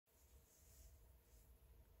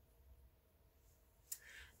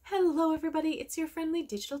Hello everybody, it's your friendly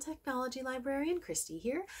digital technology librarian, Christy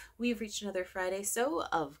here. We've reached another Friday, so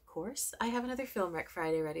of course I have another Film Rec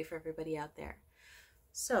Friday ready for everybody out there.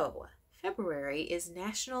 So, February is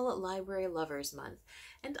National Library Lovers Month,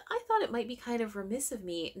 and I thought it might be kind of remiss of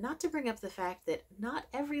me not to bring up the fact that not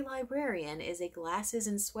every librarian is a glasses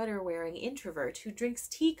and sweater wearing introvert who drinks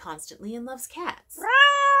tea constantly and loves cats.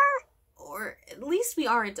 Or at least we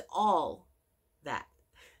aren't all that.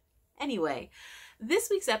 Anyway, this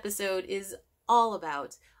week's episode is all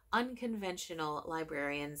about unconventional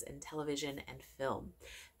librarians in television and film.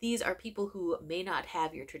 These are people who may not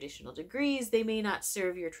have your traditional degrees, they may not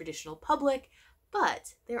serve your traditional public,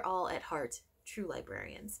 but they're all at heart true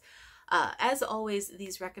librarians. As always,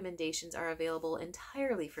 these recommendations are available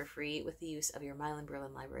entirely for free with the use of your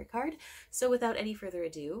Milan-Berlin library card. So without any further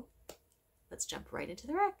ado, let's jump right into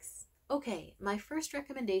the recs. Okay, my first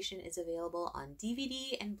recommendation is available on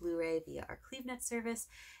DVD and Blu-ray via our CleveNet service,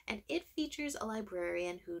 and it features a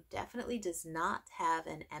librarian who definitely does not have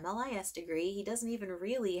an MLIS degree. He doesn't even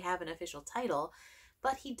really have an official title,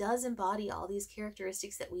 but he does embody all these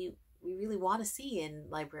characteristics that we really want to see in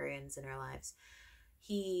librarians in our lives.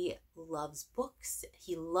 He loves books,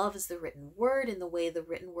 he loves the written word and the way the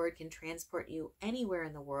written word can transport you anywhere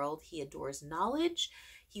in the world. He adores knowledge.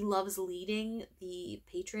 He loves leading the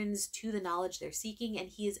patrons to the knowledge they're seeking, and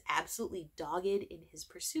he is absolutely dogged in his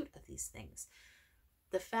pursuit of these things.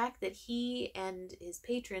 The fact that he and his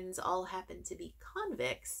patrons all happen to be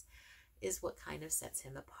convicts is what kind of sets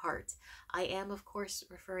him apart. I am, of course,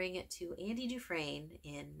 referring to Andy Dufresne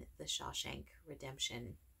in The Shawshank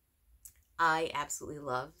Redemption. I absolutely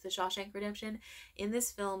love The Shawshank Redemption. In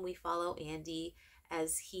this film, we follow Andy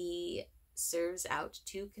as he serves out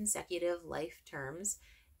 2 consecutive life terms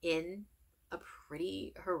in a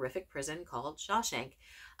pretty horrific prison called Shawshank.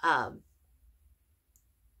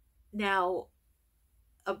 Now,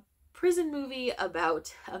 a prison movie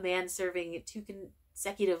about a man serving 2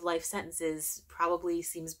 consecutive life sentences probably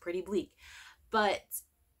seems pretty bleak, but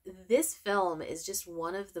this film is just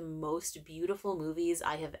one of the most beautiful movies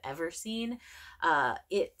I have ever seen.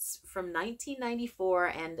 It's from 1994,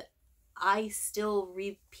 and I still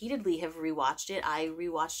repeatedly have rewatched it. I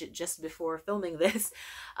rewatched it just before filming this,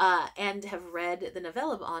 and have read the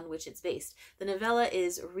novella on which it's based. The novella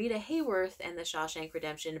is Rita Hayworth and the Shawshank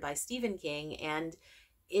Redemption by Stephen King, and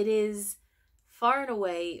it is far and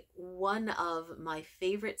away one of my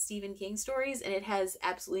favorite Stephen King stories, and it has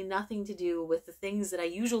absolutely nothing to do with the things that I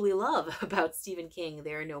usually love about Stephen King.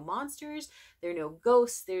 There are no monsters, there are no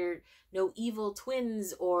ghosts, there are no evil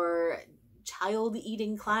twins or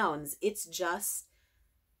child-eating clowns. It's just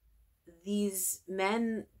these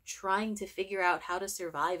men trying to figure out how to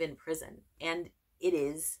survive in prison, and it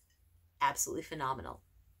is absolutely phenomenal.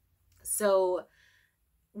 So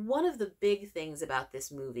one of the big things about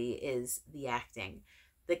this movie is the acting.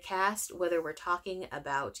 The cast, whether we're talking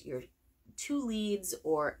about your 2 leads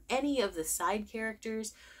or any of the side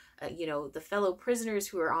characters, the fellow prisoners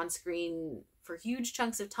who are on screen for huge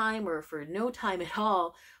chunks of time or for no time at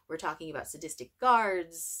all. We're talking about sadistic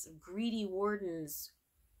guards, greedy wardens,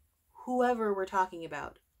 whoever we're talking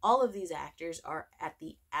about. All of these actors are at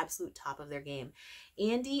the absolute top of their game.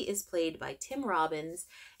 Andy is played by Tim Robbins,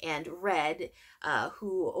 and Red,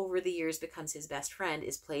 who over the years becomes his best friend,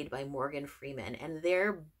 is played by Morgan Freeman, and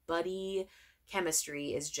their buddy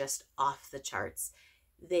chemistry is just off the charts.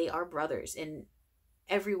 They are brothers in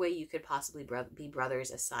every way you could possibly be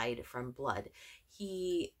brothers aside from blood.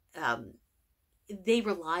 They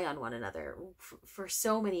rely on one another for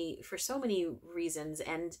so many reasons,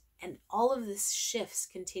 and all of this shifts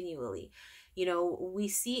continually. We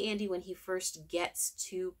see Andy when he first gets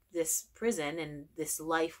to this prison and this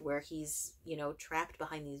life where he's trapped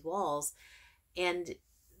behind these walls, and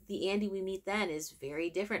the Andy we meet then is very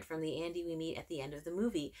different from the Andy we meet at the end of the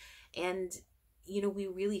movie. And we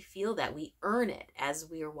really feel that. We earn it as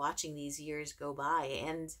we are watching these years go by.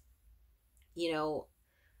 And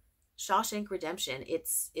Shawshank Redemption,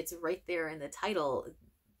 it's right there in the title.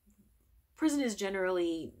 Prison is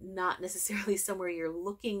generally not necessarily somewhere you're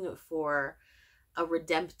looking for a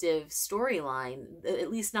redemptive storyline, at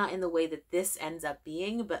least not in the way that this ends up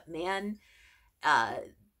being. But man,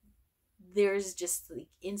 there's just like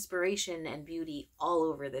inspiration and beauty all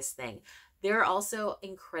over this thing. There are also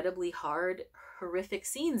incredibly hard, horrific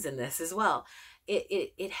scenes in this as well.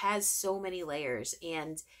 It has so many layers,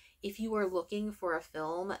 and if you are looking for a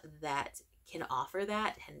film that can offer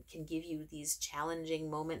that and can give you these challenging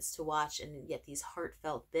moments to watch and yet these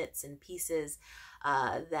heartfelt bits and pieces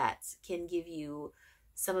that can give you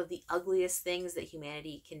some of the ugliest things that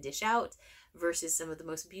humanity can dish out, versus some of the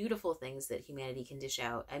most beautiful things that humanity can dish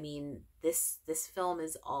out. I mean, this film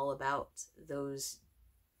is all about those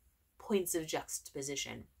points of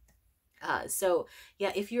juxtaposition. So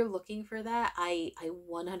yeah, if you're looking for that, I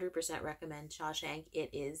 100% recommend Shawshank. It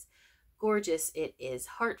is gorgeous, it is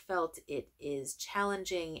heartfelt, it is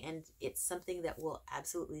challenging, and it's something that will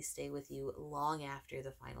absolutely stay with you long after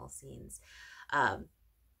the final scenes.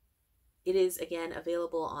 It is, again,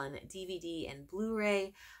 available on DVD and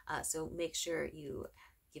Blu-ray, so make sure you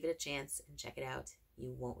give it a chance and check it out.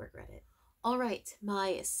 You won't regret it. All right,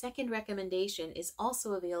 my second recommendation is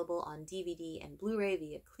also available on DVD and Blu-ray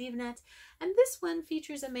via CleveNet, and this one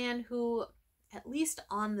features a man who, at least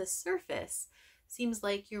on the surface, seems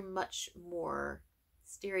like you're much more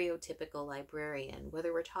stereotypical librarian,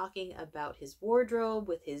 whether we're talking about his wardrobe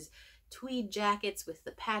with his tweed jackets with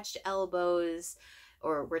the patched elbows,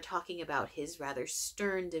 or we're talking about his rather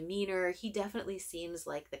stern demeanor. He definitely seems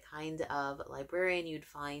like the kind of librarian you'd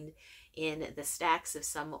find in the stacks of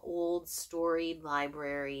some old storied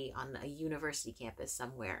library on a university campus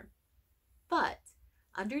somewhere. But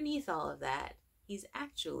underneath all of that, he's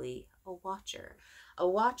actually a watcher. A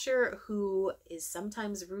watcher who is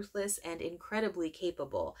sometimes ruthless and incredibly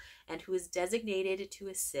capable, and who is designated to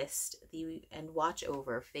assist and watch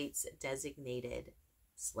over Fate's designated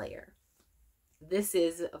slayer. This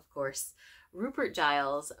is, of course, Rupert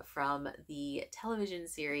Giles from the television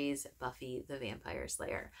series Buffy the Vampire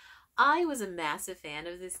Slayer. I was a massive fan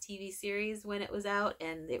of this TV series when it was out,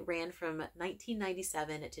 and it ran from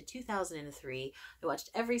 1997 to 2003. I watched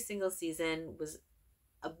every single season, was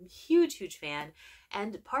a huge, huge fan,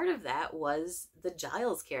 and part of that was the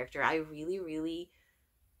Giles character. I really, really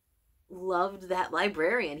loved that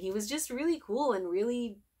librarian. He was just really cool and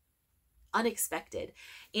really unexpected.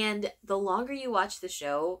 And the longer you watch the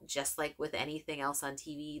show, just like with anything else on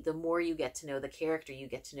TV, the more you get to know the character, you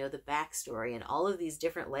get to know the backstory and all of these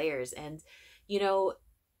different layers. And, you know,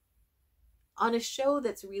 on a show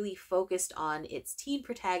that's really focused on its teen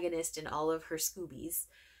protagonist and all of her Scoobies,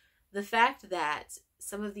 the fact that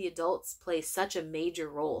some of the adults play such a major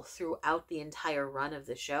role throughout the entire run of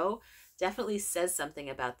the show definitely says something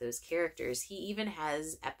about those characters. He even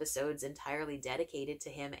has episodes entirely dedicated to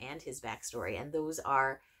him and his backstory, and those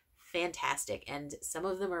are fantastic. And some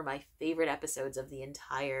of them are my favorite episodes of the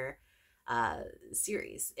entire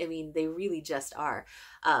series. I mean, they really just are.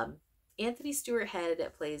 Anthony Stewart Head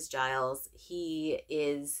plays Giles. He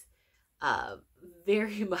is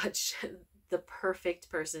very much the perfect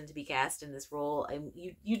person to be cast in this role. And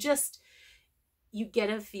you get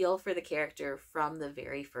a feel for the character from the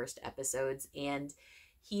very first episodes, and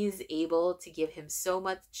he's able to give him so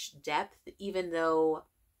much depth, even though,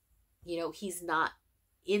 you know, he's not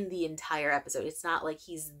in the entire episode. It's not like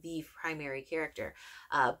he's the primary character,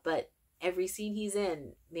 but every scene he's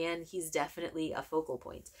in, man, he's definitely a focal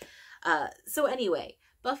point. So anyway,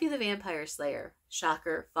 Buffy the Vampire Slayer,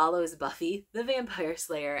 shocker, follows Buffy the Vampire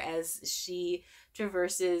Slayer as she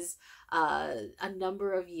traverses a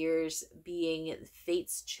number of years being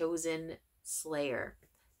Fate's chosen slayer.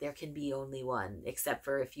 There can be only one, except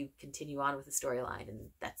for if you continue on with the storyline, and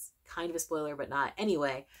that's kind of a spoiler, but not.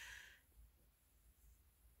 Anyway,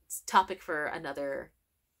 it's a topic for another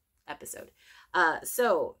episode.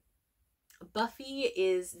 So Buffy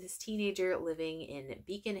is this teenager living in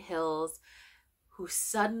Beacon Hills who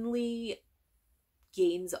suddenly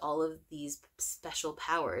gains all of these special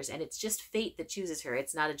powers, and it's just fate that chooses her.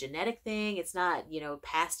 It's not a genetic thing. It's not, you know,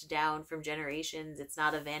 passed down from generations. It's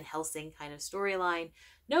not a Van Helsing kind of storyline.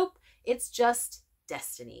 Nope, it's just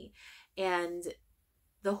destiny. And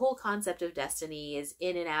the whole concept of destiny is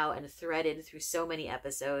in and out and threaded through so many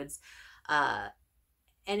episodes, and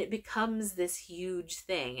it becomes this huge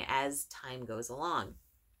thing as time goes along.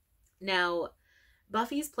 Now,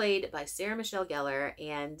 Buffy's played by Sarah Michelle Gellar,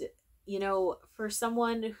 and, you know, for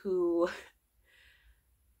someone who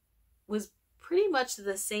was pretty much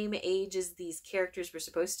the same age as these characters were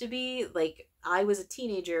supposed to be, like, I was a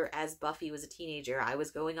teenager as Buffy was a teenager. I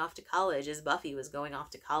was going off to college as Buffy was going off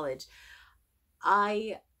to college.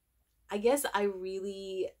 I guess I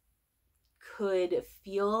really could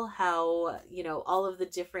feel how, you know, all of the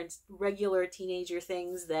different regular teenager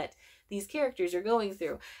things that these characters are going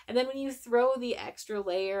through. And then when you throw the extra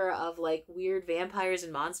layer of like weird vampires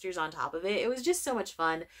and monsters on top of it, it was just so much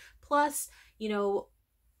fun. Plus, you know,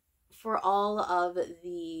 for all of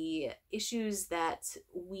the issues that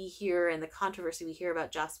we hear and the controversy we hear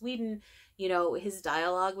about Joss Whedon, you know, his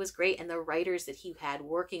dialogue was great, and the writers that he had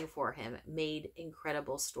working for him made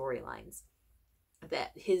incredible storylines.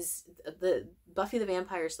 That the Buffy the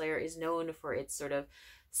Vampire Slayer is known for its sort of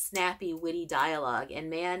snappy, witty dialogue, and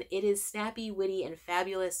man, it is snappy, witty, and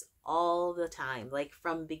fabulous all the time, like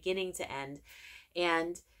from beginning to end.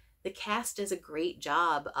 And the cast does a great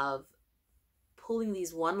job of pulling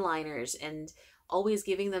these one-liners and always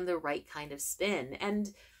giving them the right kind of spin.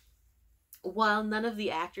 And while none of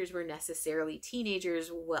the actors were necessarily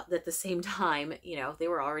teenagers, well, at the same time, you know, they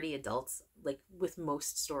were already adults, like with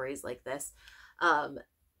most stories like this.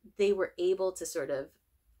 They were able to sort of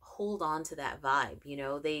hold on to that vibe. You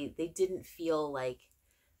know, they didn't feel like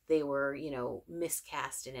they were, you know,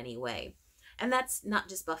 miscast in any way. And that's not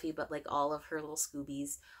just Buffy, but like all of her little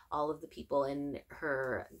Scoobies, all of the people in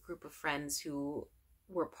her group of friends who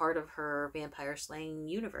were part of her vampire slaying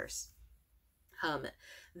universe.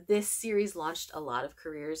 This series launched a lot of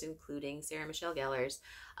careers, including Sarah Michelle Gellar's.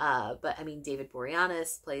 But I mean, David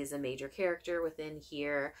Boreanaz plays a major character within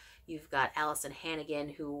here. You've got Allison Hannigan,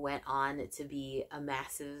 who went on to be a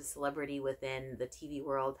massive celebrity within the TV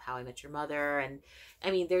world, How I Met Your Mother. And I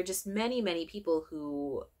mean, there are just many, many people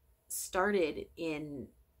who started in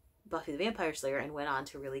Buffy the Vampire Slayer and went on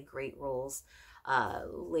to really great roles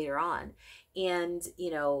later on. And, you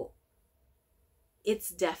know, it's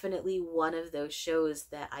definitely one of those shows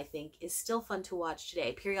that I think is still fun to watch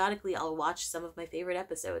today. Periodically, I'll watch some of my favorite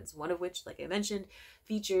episodes, one of which, like I mentioned,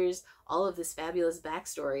 features all of this fabulous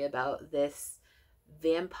backstory about this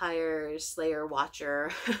vampire slayer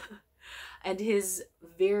watcher and his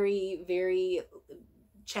very, very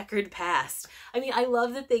checkered past. I mean, I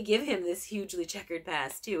love that they give him this hugely checkered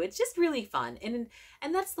past, too. It's just really fun. And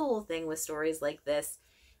that's the whole thing with stories like this.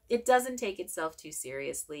 It doesn't take itself too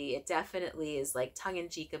seriously. It definitely is like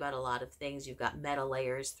tongue-in-cheek about a lot of things. You've got meta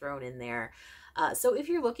layers thrown in there. So if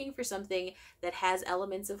you're looking for something that has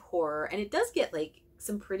elements of horror, and it does get like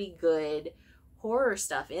some pretty good horror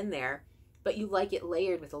stuff in there, but you like it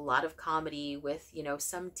layered with a lot of comedy, with, you know,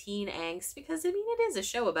 some teen angst, because I mean, it is a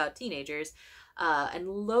show about teenagers, and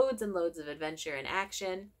loads of adventure and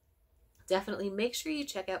action. Definitely make sure you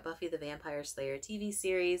check out Buffy the Vampire Slayer TV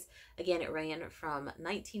series. Again, it ran from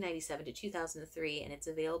 1997 to 2003, and it's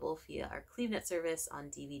available via our CleveNet service on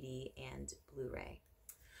DVD and Blu-ray.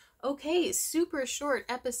 Okay, super short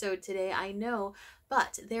episode today, I know,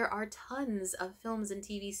 but there are tons of films and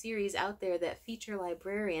TV series out there that feature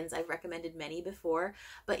librarians. I've recommended many before,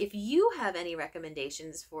 but if you have any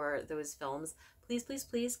recommendations for those films,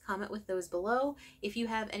 please comment with those below. If you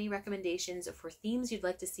have any recommendations for themes you'd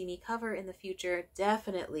like to see me cover in the future,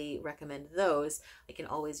 definitely recommend those. I can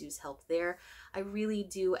always use help there. I really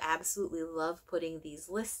do absolutely love putting these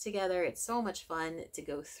lists together. It's so much fun to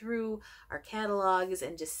go through our catalogs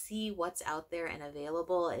and just see what's out there and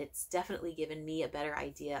available. It's definitely given me a better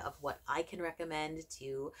idea of what I can recommend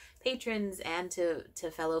to patrons and to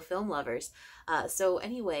fellow film lovers. So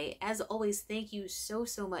anyway, as always, thank you so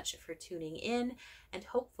much for tuning in, and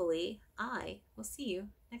hopefully I will see you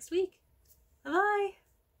next week. Bye-bye!